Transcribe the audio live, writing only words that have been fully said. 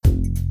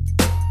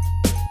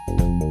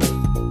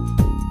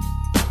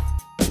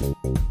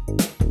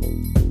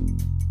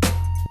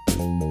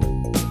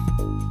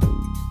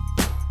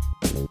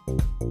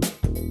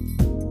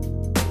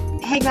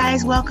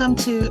guys, welcome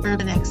to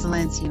Urban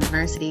Excellence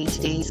University.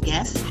 Today's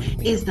guest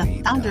is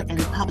the founder and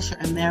publisher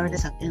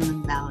emeritus of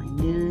Inland Valley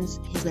News.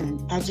 He's been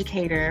an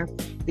educator,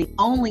 the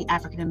only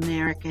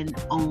African-American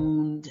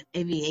owned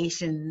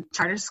aviation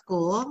charter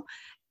school,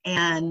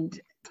 and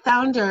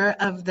founder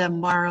of the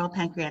Morrow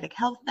Pancreatic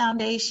Health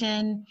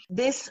Foundation.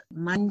 This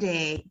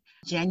Monday,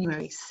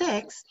 January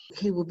 6th,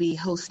 he will be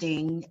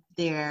hosting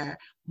their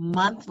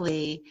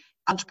monthly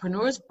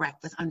Entrepreneurs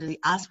Breakfast under the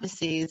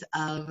auspices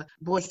of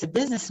Voice to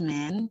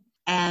Businessmen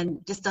and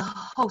just a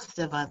host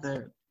of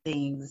other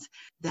things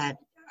that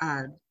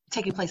are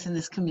taking place in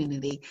this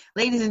community.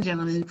 Ladies and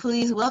gentlemen,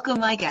 please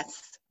welcome my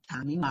guest,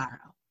 Tommy Morrow.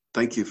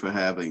 Thank you for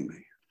having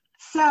me.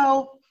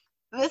 So,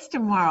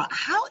 Mr. Morrow,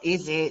 how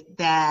is it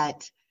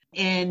that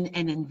in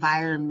an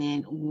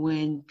environment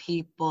when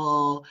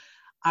people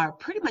are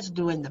pretty much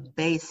doing the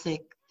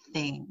basic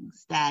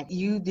things that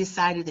you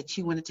decided that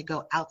you wanted to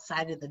go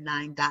outside of the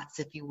 9 dots,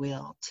 if you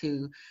will,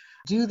 to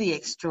do the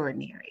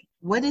extraordinary?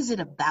 What is it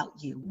about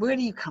you? Where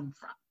do you come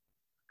from?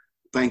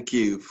 Thank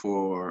you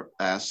for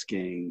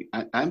asking.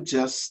 I'm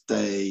just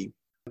a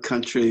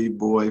country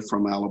boy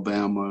from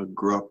Alabama,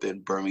 grew up in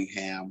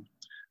Birmingham,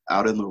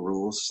 out in the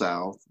rural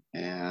South,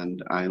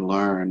 and I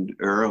learned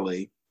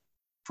early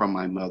from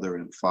my mother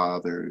and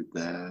father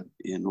that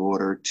in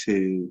order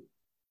to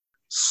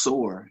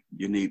soar,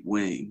 you need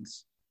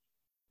wings.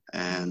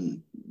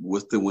 And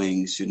with the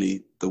wings, you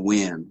need the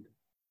wind,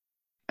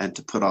 and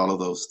to put all of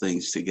those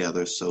things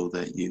together so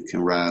that you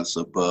can rise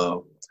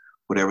above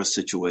whatever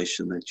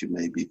situation that you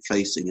may be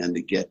facing and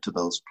to get to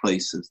those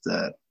places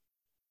that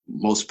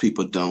most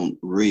people don't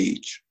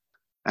reach.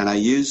 And I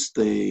use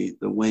the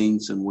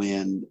wings and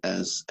wind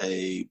as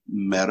a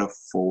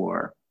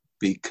metaphor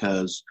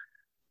because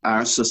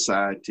our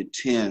society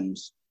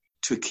tends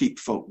to keep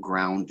folk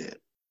grounded.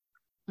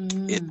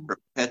 It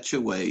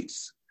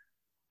perpetuates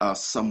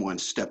someone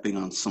stepping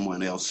on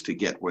someone else to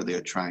get where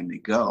they're trying to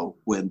go,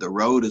 when the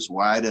road is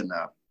wide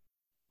enough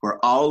where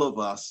all of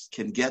us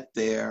can get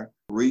there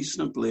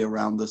reasonably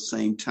around the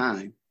same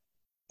time.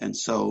 And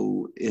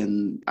so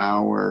in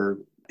our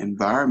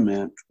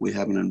environment, we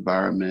have an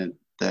environment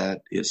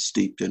that is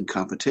steeped in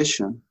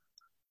competition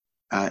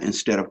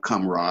instead of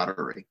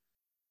camaraderie.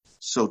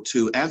 So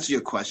to answer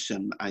your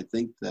question, I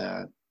think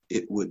that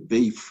it would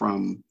be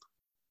from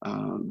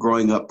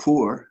growing up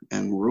poor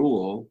and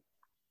rural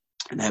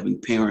and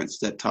having parents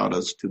that taught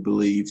us to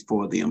believe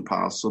for the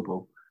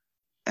impossible.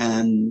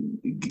 And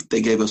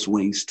they gave us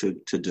wings to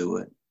do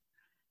it.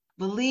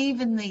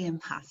 Believe in the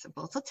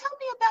impossible. So tell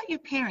me about your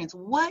parents.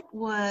 What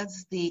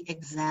was the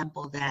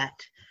example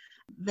that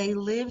they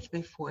lived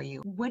before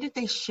you? What did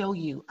they show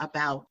you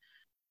about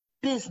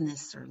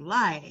business or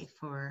life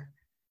or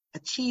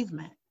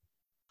achievement?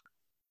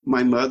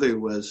 My mother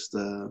was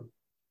the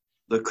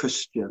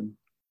Christian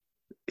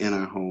in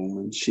our home,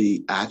 and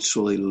she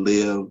actually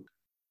lived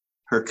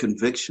her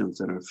convictions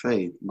and her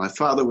faith. My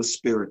father was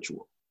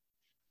spiritual.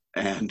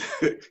 And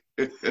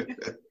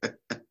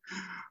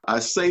I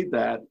say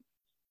that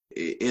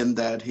in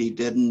that he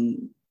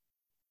didn't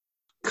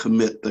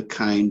commit the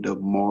kind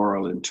of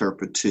moral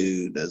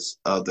turpitude as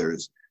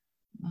others,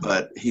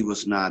 but he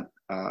was not,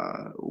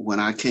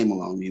 when I came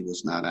along, he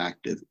was not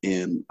active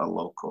in a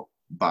local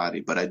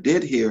body. But I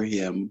did hear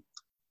him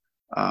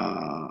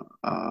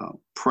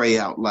pray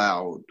out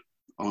loud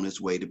on his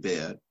way to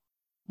bed.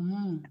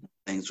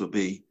 Things would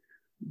be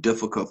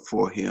difficult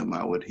for him.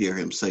 I would hear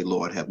him say,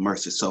 "Lord, have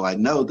mercy." So I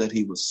know that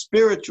he was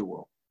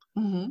spiritual.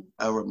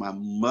 However, my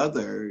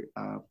mother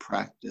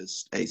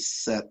practiced a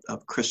set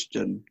of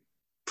Christian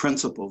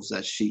principles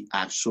that she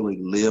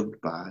actually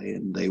lived by,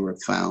 and they were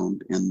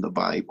found in the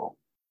Bible.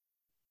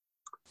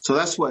 So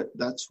that's what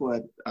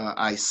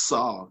I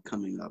saw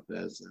coming up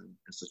as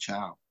a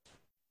child.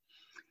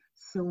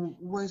 So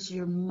was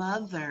your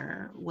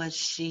mother, was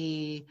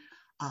she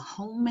a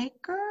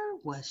homemaker?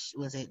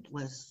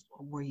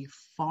 Were you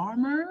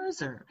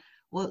farmers? Or,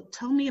 well,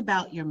 tell me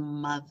about your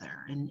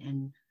mother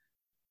and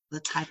the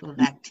type of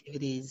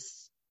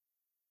activities.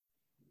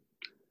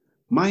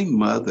 My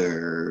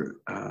mother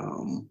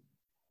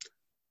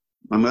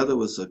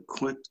was a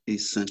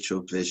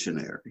quintessential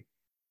visionary.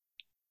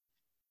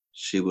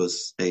 She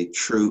was a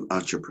true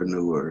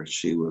entrepreneur.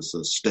 She was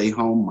a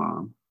stay-home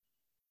mom.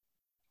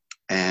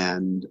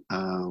 And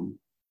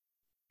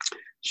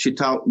she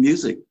taught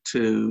music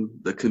to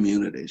the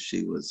community.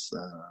 She was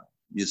a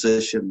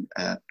musician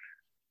at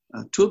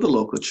 2 of the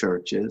local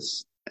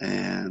churches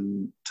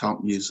and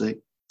taught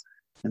music.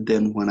 And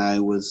then when I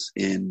was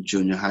in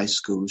junior high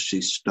school,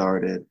 she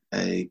started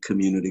a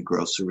community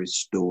grocery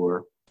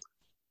store.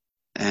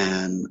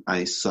 And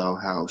I saw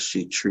how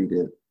she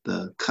treated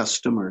the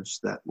customers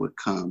that would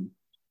come.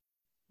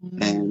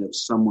 And if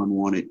someone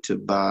wanted to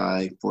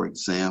buy, for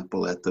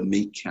example, at the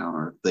meat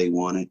counter, they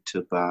wanted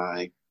to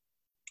buy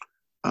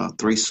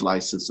 3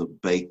 slices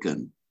of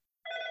bacon,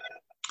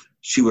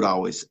 she would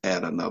always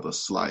add another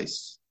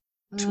slice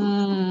to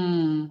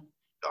the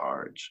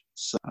charge.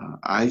 So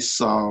I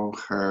saw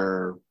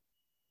her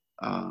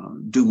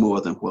do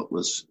more than what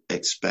was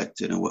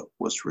expected and what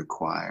was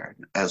required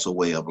as a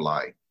way of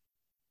life.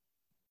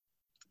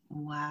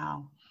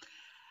 Wow.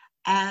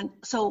 And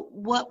so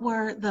what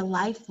were the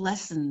life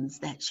lessons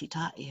that she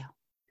taught you?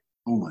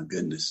 Oh my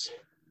goodness.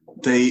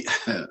 They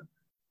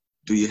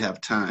do you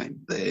have time?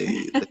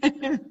 There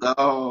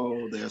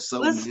are so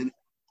Let's many.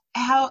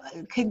 how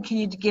can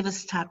you give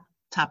us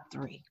top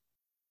three?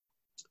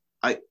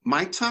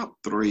 My top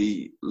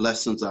three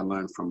lessons I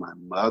learned from my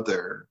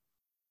mother.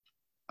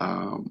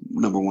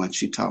 Number one,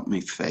 she taught me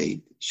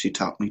faith. She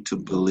taught me to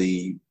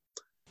believe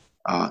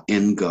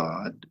in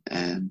God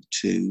and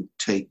to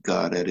take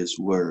God at His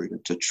word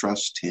and to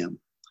trust Him.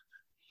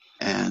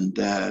 And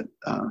that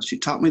she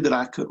taught me that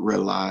I could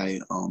rely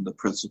on the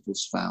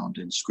principles found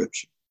in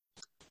Scripture.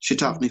 She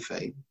taught me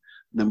faith.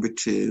 Number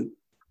two,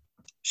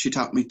 she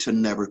taught me to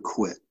never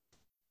quit.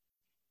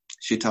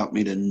 She taught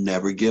me to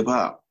never give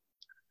up.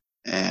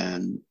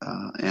 And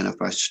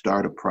if I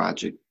start a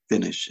project,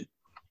 finish it.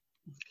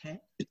 Okay.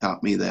 She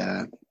taught me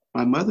that.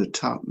 My mother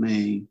taught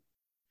me.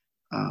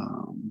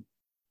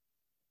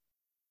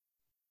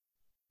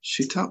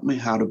 She taught me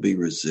how to be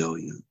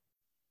resilient.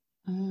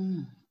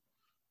 Mm.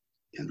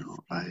 You know,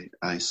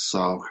 I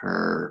saw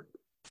her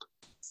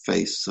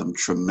face some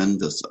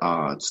tremendous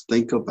odds.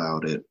 Think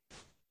about it.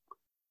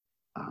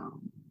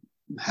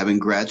 Having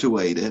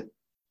graduated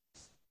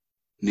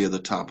near the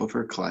top of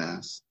her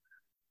class,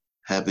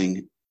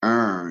 having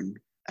earned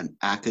an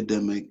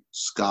academic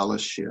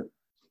scholarship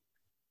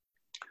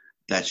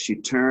that she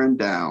turned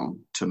down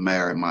to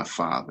marry my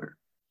father,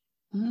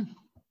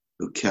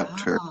 who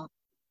kept her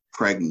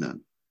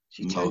pregnant.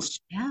 She turned it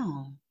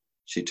down.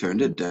 She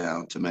turned it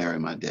down to marry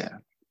my dad.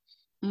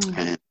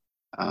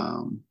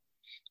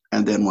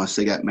 And then once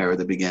they got married,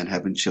 they began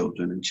having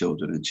children and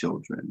children and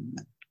children.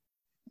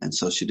 And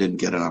so she didn't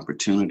get an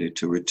opportunity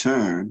to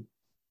return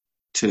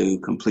to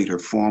complete her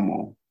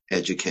formal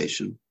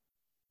education.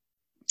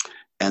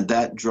 And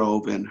that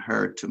drove in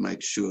her to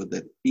make sure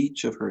that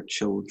each of her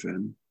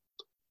children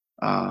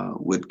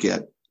would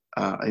get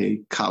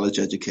a college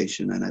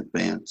education and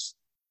advanced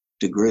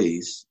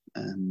degrees.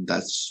 And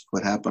that's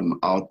what happened.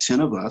 All 10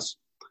 of us,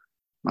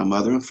 my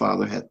mother and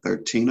father had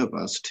 13 of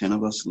us, 10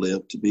 of us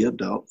lived to be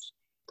adults,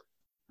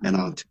 and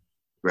all 10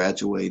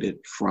 graduated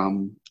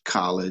from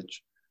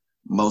college,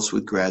 most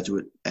with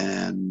graduate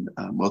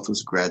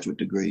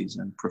degrees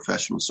and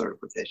professional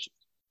certifications.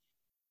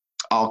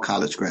 All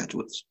college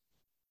graduates.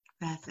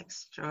 That's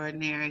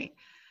extraordinary.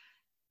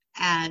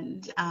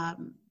 And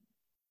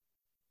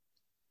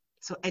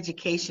so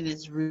education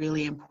is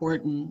really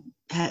important.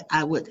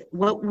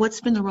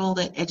 What's been the role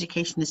that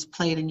education has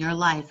played in your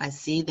life? I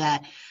see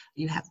that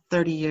you have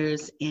 30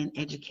 years in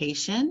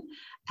education,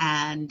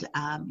 and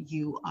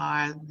you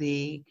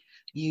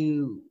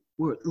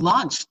were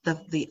launched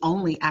the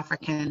only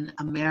African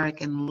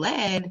American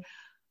led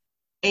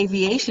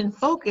aviation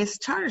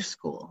focused charter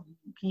school.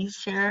 Can you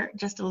share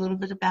just a little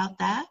bit about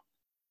that?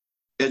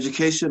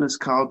 Education is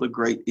called the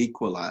great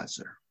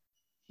equalizer.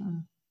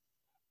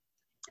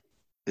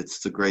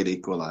 It's the great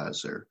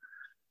equalizer.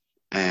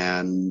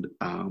 And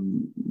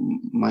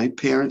my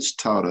parents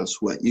taught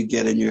us what you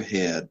get in your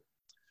head,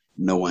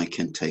 no one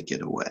can take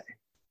it away.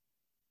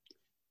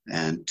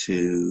 And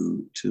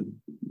to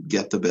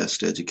get the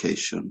best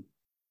education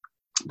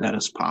that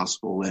is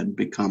possible and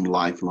become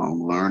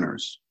lifelong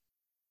learners.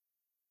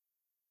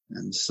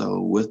 And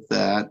so with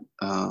that,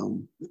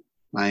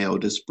 my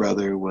oldest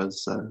brother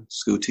was a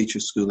school teacher,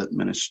 school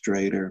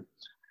administrator.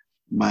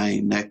 My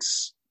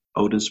next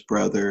oldest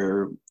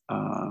brother,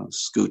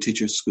 school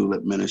teacher, school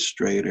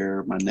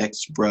administrator. My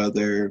next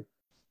brother,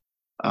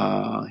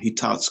 he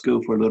taught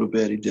school for a little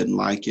bit. He didn't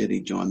like it.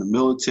 He joined the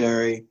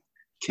military,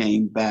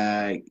 came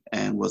back,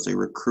 and was a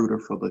recruiter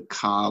for the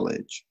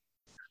college.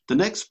 The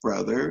next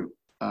brother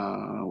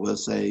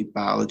was a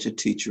biology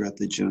teacher at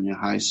the junior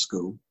high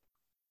school.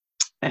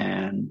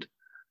 And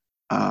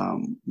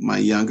my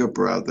younger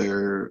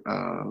brother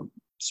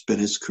spent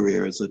his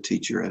career as a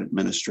teacher and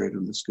administrator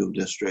in the school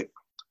district.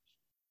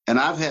 And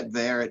I've had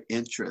varied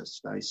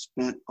interests. I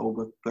spent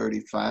over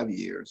 35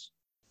 years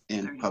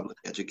in public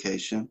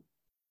education.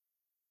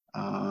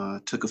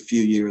 Took a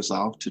few years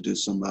off to do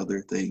some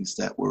other things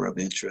that were of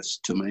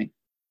interest to me.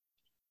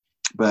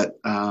 But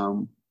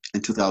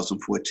in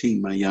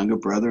 2014, my younger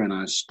brother and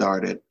I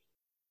started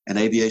an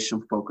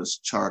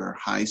aviation-focused charter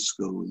high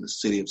school in the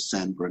city of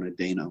San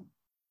Bernardino,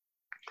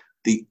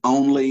 the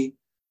only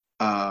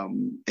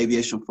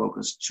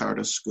aviation-focused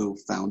charter school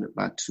founded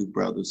by two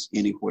brothers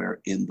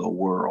anywhere in the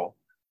world.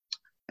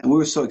 And we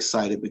were so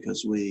excited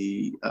because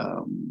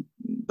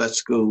that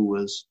school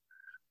was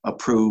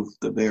approved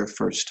the very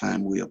first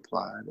time we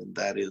applied, and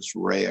that is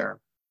rare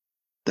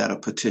that a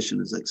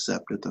petition is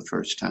accepted the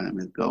first time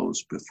it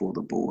goes before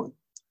the board.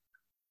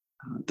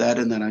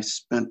 And then I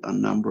spent a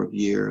number of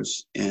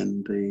years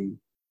in the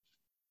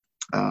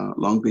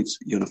Long Beach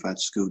Unified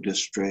School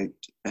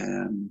District,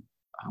 and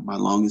my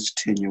longest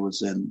tenure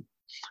was in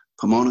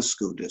Pomona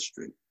School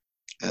District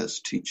as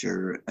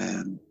teacher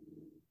and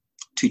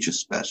teacher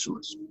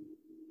specialist.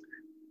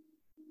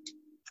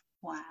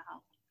 Wow.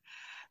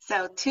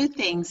 So two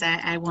things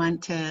I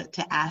want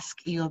to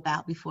ask you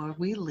about before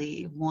we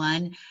leave.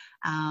 One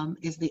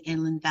is the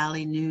Inland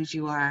Valley News.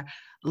 You are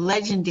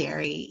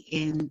legendary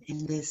in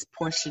this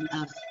portion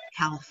of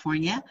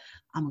California.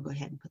 I'm going to go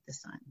ahead and put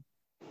this on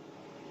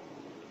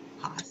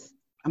pause.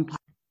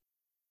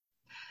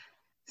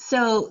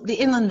 So the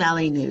Inland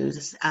Valley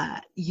News,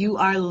 you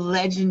are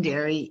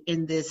legendary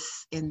in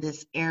this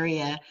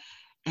area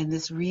and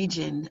this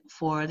region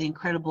for the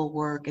incredible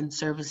work and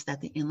service that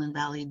the Inland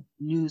Valley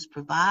News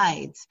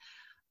provides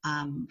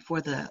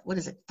for the,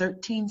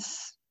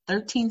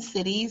 13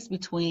 cities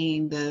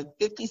between the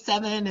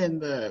 57 and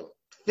the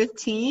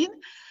 15.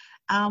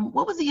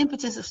 What was the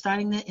impetus of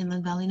starting the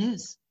Inland Valley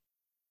News?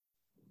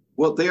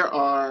 Well, there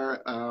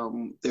are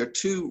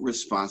two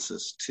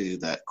responses to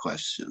that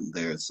question.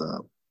 There's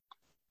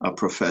a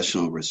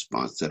professional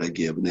response that I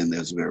give, and then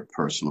there's a very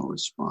personal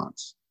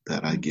response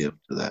that I give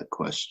to that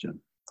question.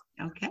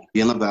 Okay. The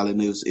Inland Valley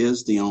News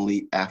is the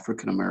only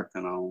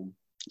African-American owned,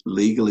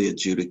 legally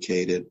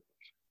adjudicated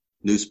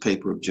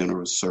newspaper of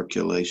general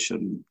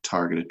circulation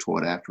targeted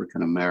toward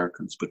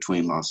African-Americans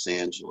between Los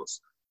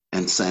Angeles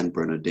and San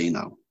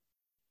Bernardino.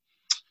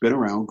 Been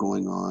around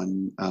going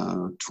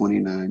on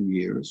 29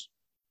 years.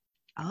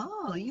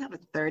 Oh, you have a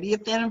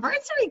 30th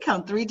anniversary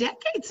come, 3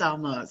 decades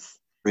almost.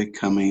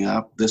 Coming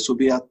up. This will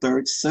be our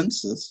third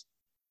census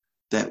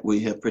that we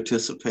have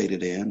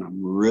participated in.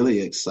 I'm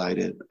really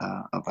excited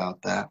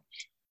about that.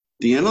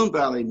 The Inland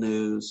Valley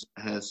News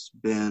has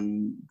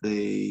been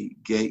the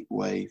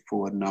gateway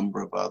for a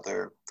number of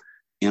other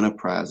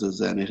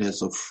enterprises, and it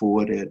has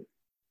afforded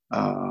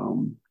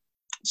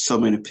so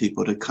many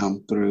people to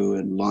come through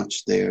and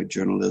launch their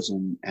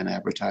journalism and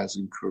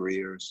advertising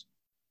careers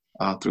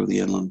through the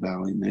Inland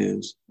Valley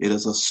News. It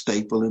is a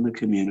staple in the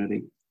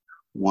community,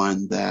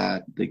 one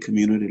that the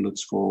community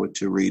looks forward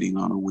to reading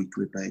on a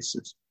weekly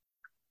basis.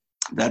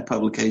 That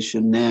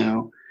publication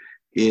now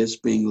is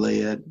being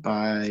led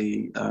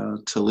by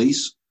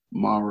Talise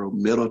Morrow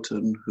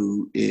Middleton,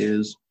 who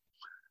is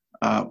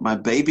my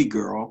baby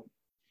girl,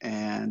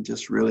 and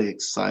just really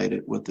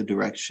excited with the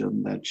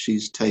direction that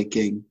she's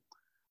taking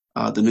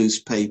the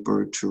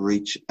newspaper to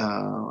reach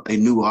a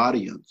new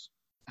audience.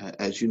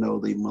 As you know,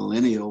 the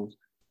millennials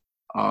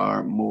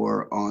are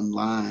more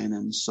online,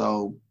 and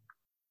so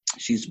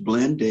she's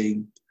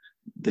blending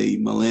the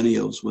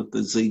millennials with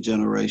the Z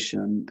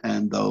generation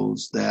and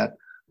those that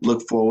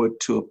look forward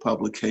to a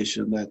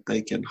publication that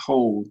they can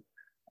hold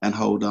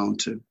on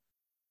to.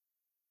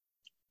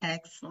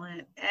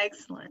 Excellent,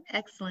 excellent,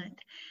 excellent.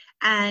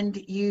 And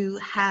you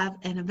have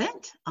an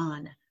event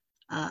on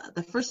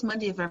the first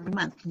Monday of every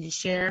month. Can you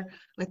share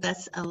with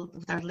us,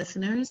 with our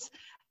listeners,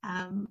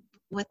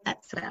 what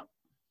that's about?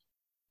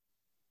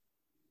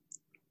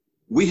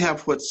 We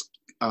have what's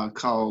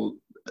called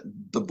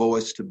the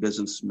Boys to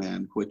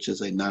Businessmen, which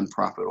is a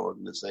nonprofit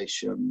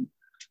organization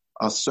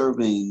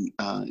serving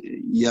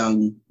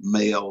young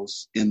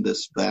males in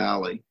this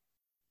valley.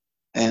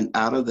 And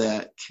out of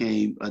that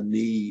came a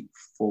need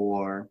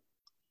for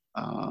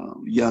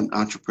young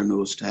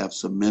entrepreneurs to have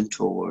some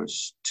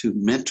mentors to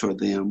mentor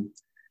them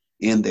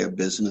in their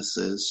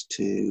businesses,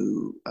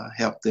 to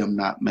help them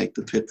not make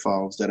the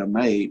pitfalls that are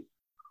made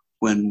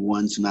when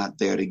one's not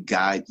there to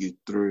guide you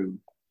through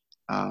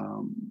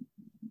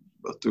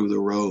the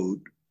road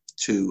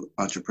to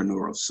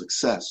entrepreneurial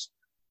success.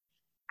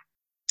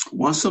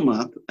 Once a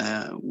month,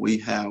 we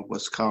have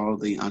what's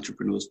called the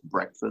Entrepreneurs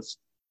Breakfast,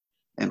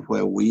 and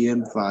where we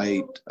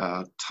invite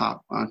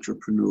top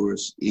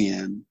entrepreneurs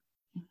in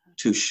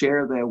to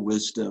share their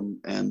wisdom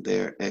and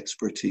their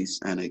expertise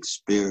and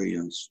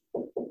experience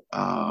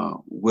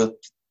with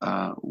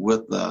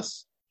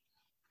us.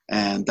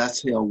 And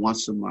that's held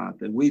once a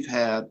month. And we've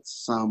had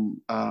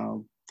some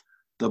of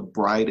the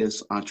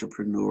brightest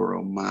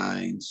entrepreneurial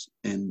minds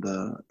in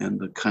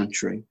the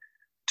country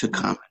to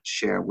come and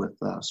share with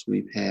us.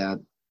 We've had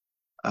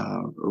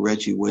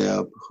Reggie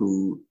Webb,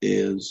 who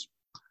is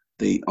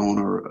the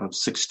owner of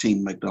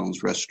 16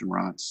 McDonald's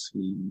restaurants.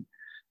 He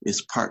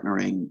is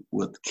partnering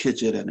with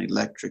Kidget, an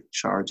electric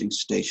charging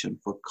station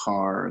for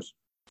cars.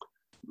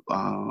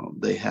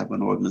 They have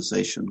an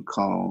organization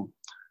called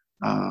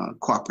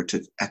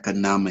Cooperative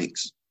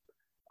Economics.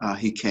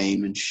 He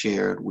came and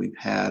shared. We've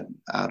had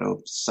out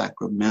of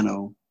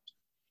Sacramento,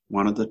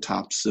 one of the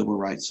top civil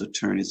rights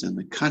attorneys in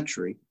the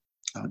country,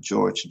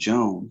 George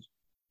Jones.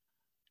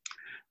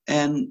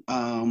 And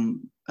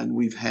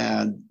we've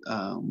had,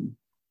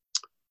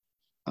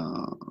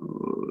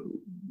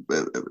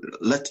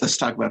 let's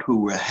talk about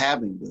who we're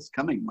having this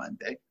coming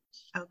Monday.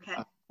 Okay.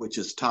 Which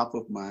is top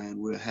of mind.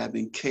 We're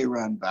having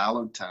Kayron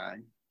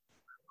Valentine,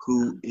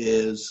 who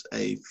is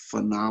a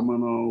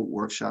phenomenal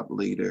workshop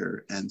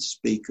leader and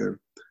speaker.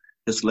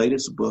 His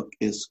latest book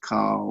is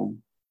called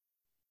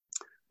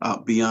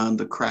Beyond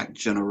the Crack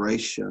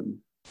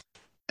Generation,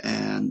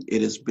 and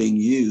it is being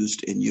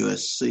used in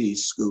USC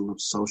School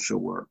of Social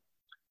Work.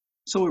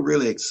 So we're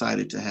really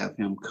excited to have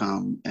him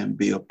come and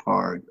be a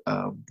part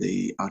of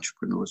the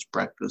Entrepreneurs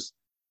Breakfast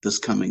this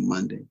coming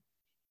Monday.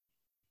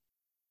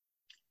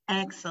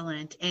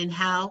 Excellent. And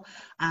how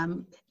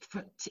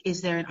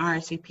is there an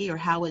RSVP, or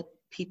how would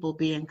people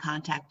be in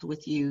contact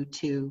with you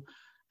to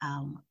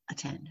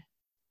attend?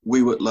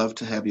 We would love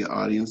to have your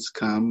audience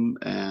come,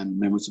 and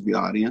members of the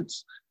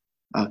audience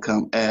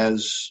come.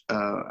 As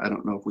I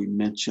don't know if we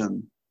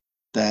mentioned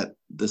that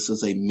this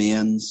is a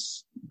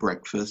men's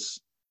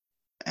breakfast,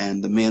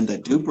 and the men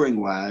that do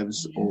bring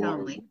wives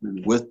or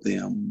women with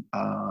them,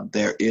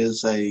 there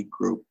is a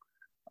group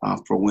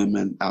for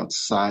women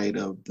outside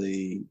of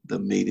the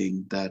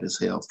meeting that is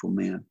held for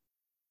men.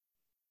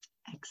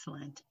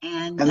 Excellent.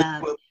 And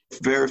the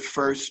very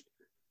first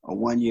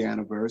 1-year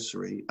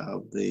anniversary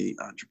of the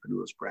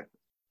Entrepreneurs Breakfast.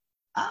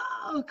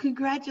 Oh,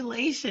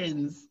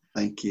 congratulations.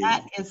 Thank you.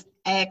 That is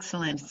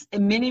excellent.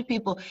 And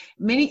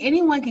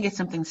anyone can get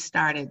something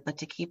started, but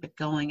to keep it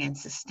going and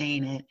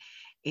sustain it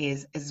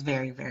is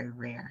very, very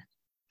rare.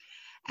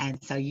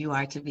 And so you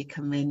are to be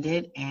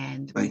commended,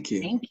 and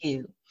thank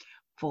you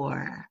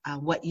for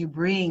what you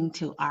bring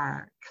to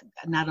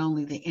not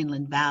only the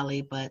Inland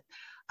Valley, but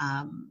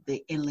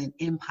the Inland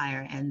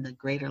Empire and the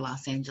greater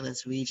Los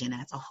Angeles region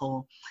as a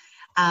whole.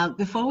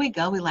 Before we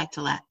go, we like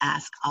to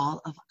ask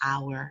all of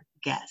our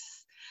guests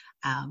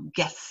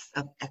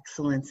of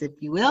excellence, if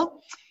you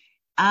will.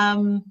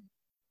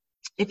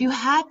 If you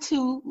had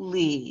to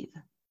leave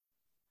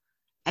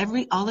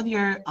all of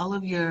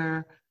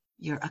your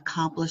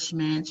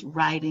accomplishments,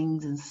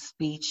 writings, and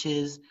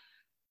speeches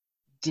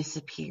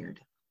disappeared,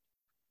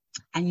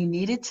 and you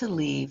needed to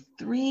leave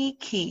 3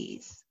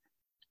 keys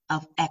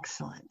of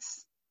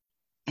excellence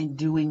and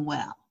doing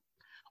well,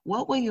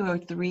 what will your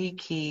 3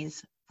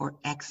 keys for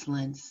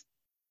excellence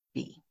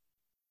be?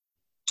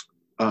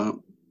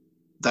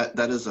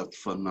 That is a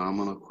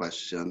phenomenal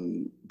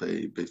question.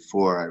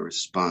 Before I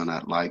respond,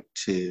 I'd like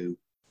to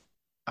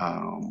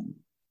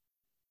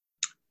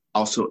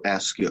also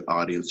ask your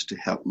audience to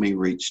help me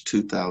reach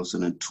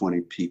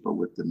 2,020 people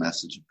with the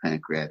message of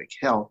pancreatic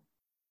health,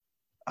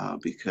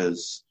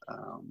 because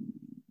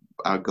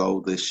our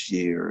goal this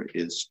year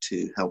is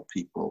to help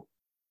people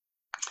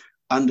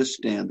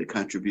understand the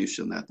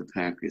contribution that the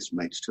pancreas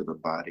makes to the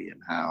body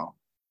and how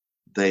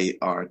they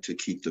are to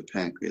keep the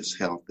pancreas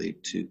healthy,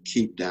 to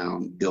keep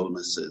down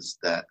illnesses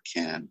that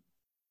can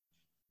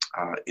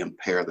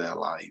impair their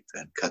life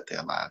and cut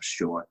their lives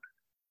short.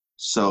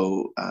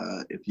 So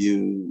if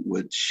you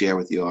would share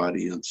with your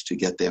audience to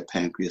get their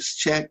pancreas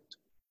checked,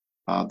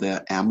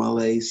 their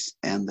amylase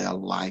and their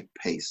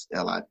lipase,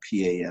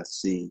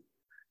 LIPASE,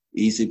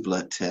 easy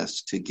blood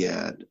test to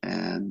get,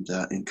 and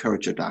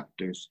encourage your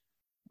doctors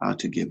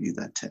to give you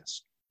that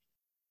test.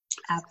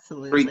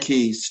 Absolutely. 3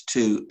 keys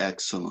to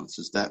excellence.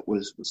 Was that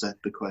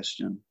the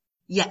question?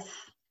 Yes.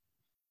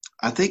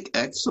 I think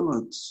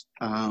excellence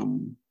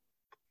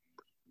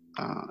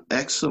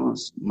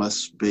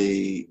must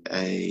be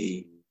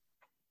a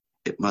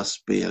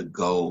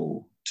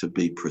goal to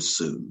be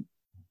pursued.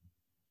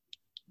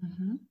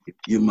 Mm-hmm.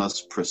 You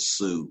must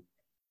pursue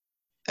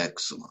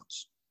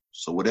excellence.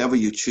 So whatever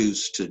you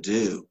choose to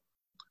do,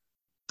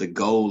 the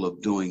goal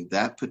of doing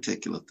that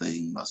particular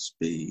thing must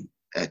be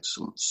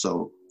excellence.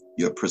 So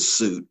your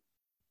pursuit,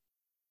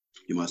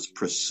 you must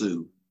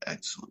pursue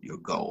excellence, your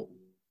goal.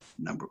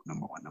 Number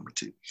one. Number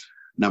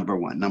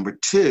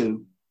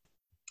two,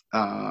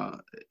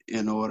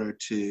 in order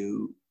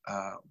to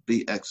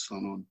be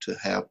excellent, to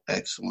have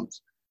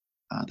excellence,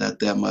 that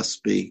there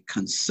must be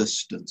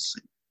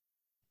consistency.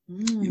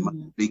 You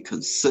must be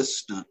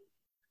consistent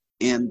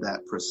in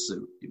that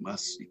pursuit. You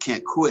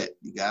can't quit.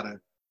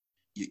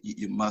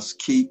 You must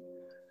keep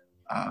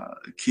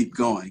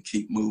going,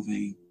 keep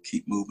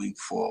moving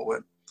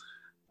forward.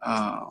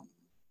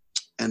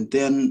 And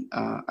then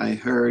I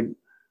heard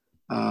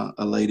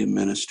a lady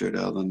minister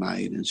the other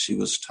night, and she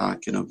was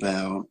talking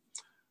about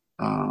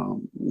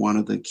one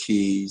of the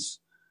keys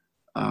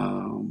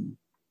of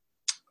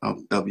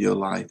your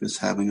life is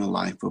having a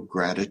life of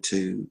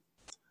gratitude.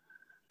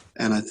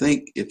 And I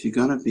think if you're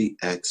going to be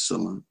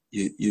excellent,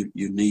 you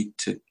need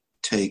to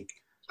take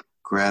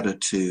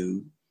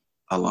gratitude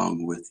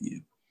along with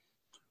you.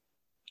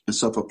 And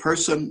so if a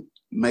person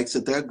makes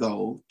it their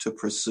goal to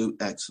pursue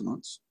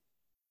excellence,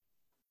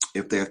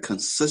 if they're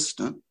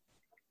consistent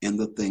in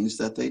the things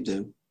that they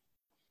do,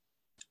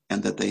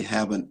 and that they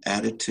have an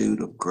attitude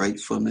of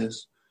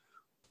gratefulness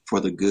for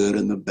the good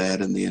and the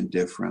bad and the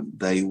indifferent,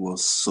 they will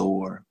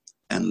soar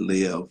and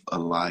live a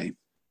life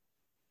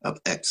of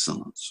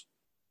excellence.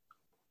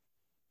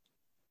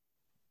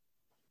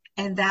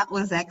 And that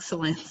was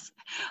excellence.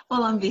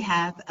 Well, on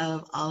behalf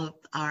of all of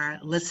our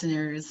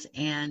listeners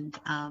and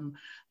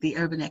the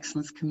Urban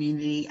Excellence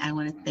community, I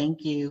want to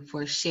thank you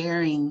for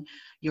sharing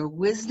your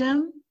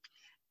wisdom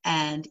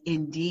and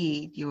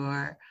indeed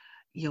your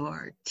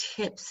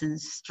tips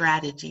and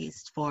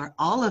strategies for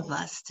all of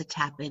us to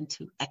tap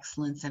into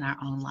excellence in our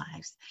own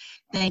lives.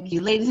 Thank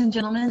you, ladies and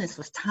gentlemen. This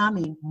was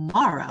Tommy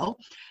Morrow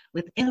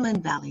with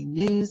Inland Valley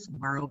News.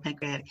 Morrow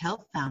Pancreatic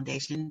Health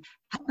Foundation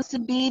happens to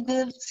be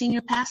the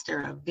senior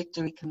pastor of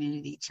Victory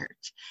Community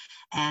Church.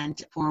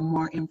 And for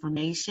more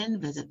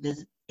information, visit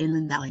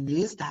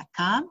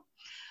inlandvalleynews.com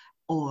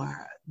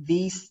or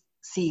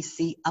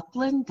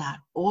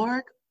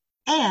ccupland.org,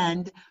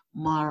 and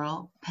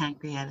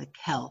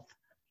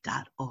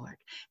morrowpancreatic.health.org.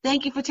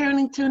 Thank you for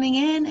tuning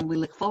in, and we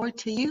look forward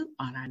to you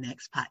on our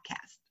next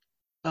podcast.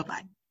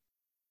 Bye-bye.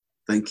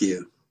 Thank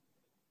you.